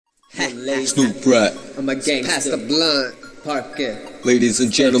Snoop Ratt. I'm a gangster. Pass the blunt. Park it. Ladies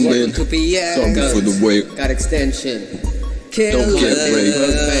and gentlemen, sorry for the wait. Got extension. Don't get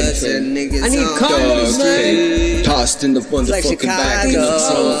raped. I need cars, man. Tossed in the motherfucking back in the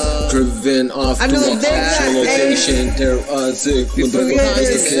trunk, driven off to the actual location. Daer Izak,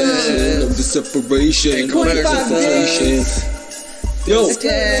 motherfucking of the separation, Yo,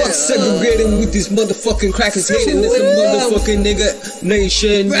 fuck segregating with these motherfucking crackers hating. It's a motherfucking nigga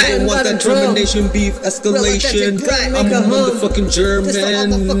nation. You don't want that termination, beef escalation. I'm a motherfucking German.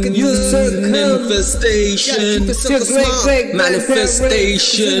 Manifestation.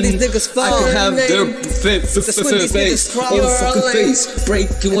 Manifestation. I can have their face on fucking face.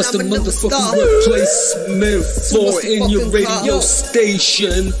 Breaking what's the motherfucking replacement for in your radio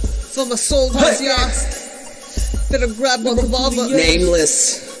station. For my soldiers, y'all. Better grab my revolver.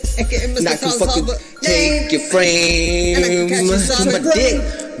 Naimlist. And I can fucking take your frame to my dick,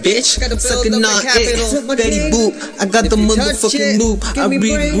 bitch. Sucking on it, Betty Boop. I got the motherfucking loop. I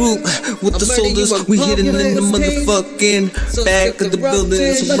regroup with the soldiers. We hidden in the motherfucking back of the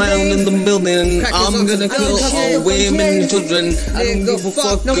building, surrounding the building. I'm gonna kill all women and children. I don't give a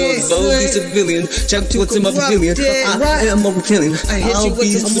fuck about these civilians. Check what's in my pavilion. I am a reptilian. I'll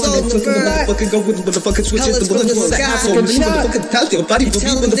be switching it to the motherfucking go with the motherfucking switches. The motherfucking asshole. The motherfucking talent. Body will be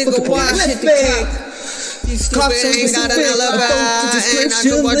motherfucking police. You stupid ain't got an alibi, and I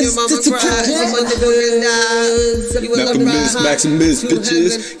can watch your mama cry. Nappa Maximus,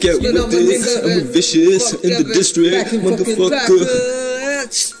 bitches, get with this. I'm vicious in the district, motherfucker.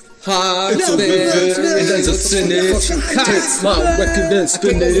 It's a vivid, and that's a cynic. Take my record and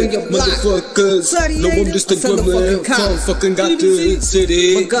spin it, motherfuckers. No, I'm just a gremlin. Come fucking got the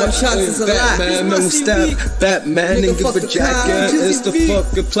city. Batman, man, we stab Batman and give a jacket. It's the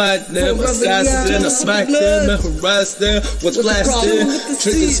fucking platinum assassin. I smacked him and harassed him. What's blasting?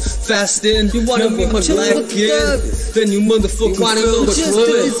 Triggers fasting. Never lacking. Then you motherfucking feel the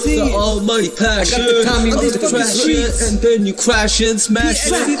fluid. The almighty passion. I'm the trashing, and then you crash and smash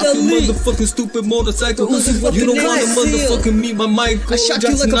it. Motherfucking stupid motorcycle. You don't wanna motherfucking meet my Michael. I shot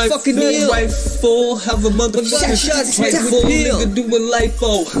you like a fucking meal. Rifle, have a motherfucking rifle. Nigga doing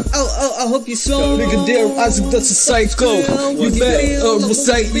lipo. I hope you saw. Nigga Daer Izak, that's a psycho. You better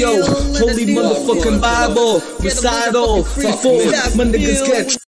recite yo holy motherfucking Bible recital before my niggas get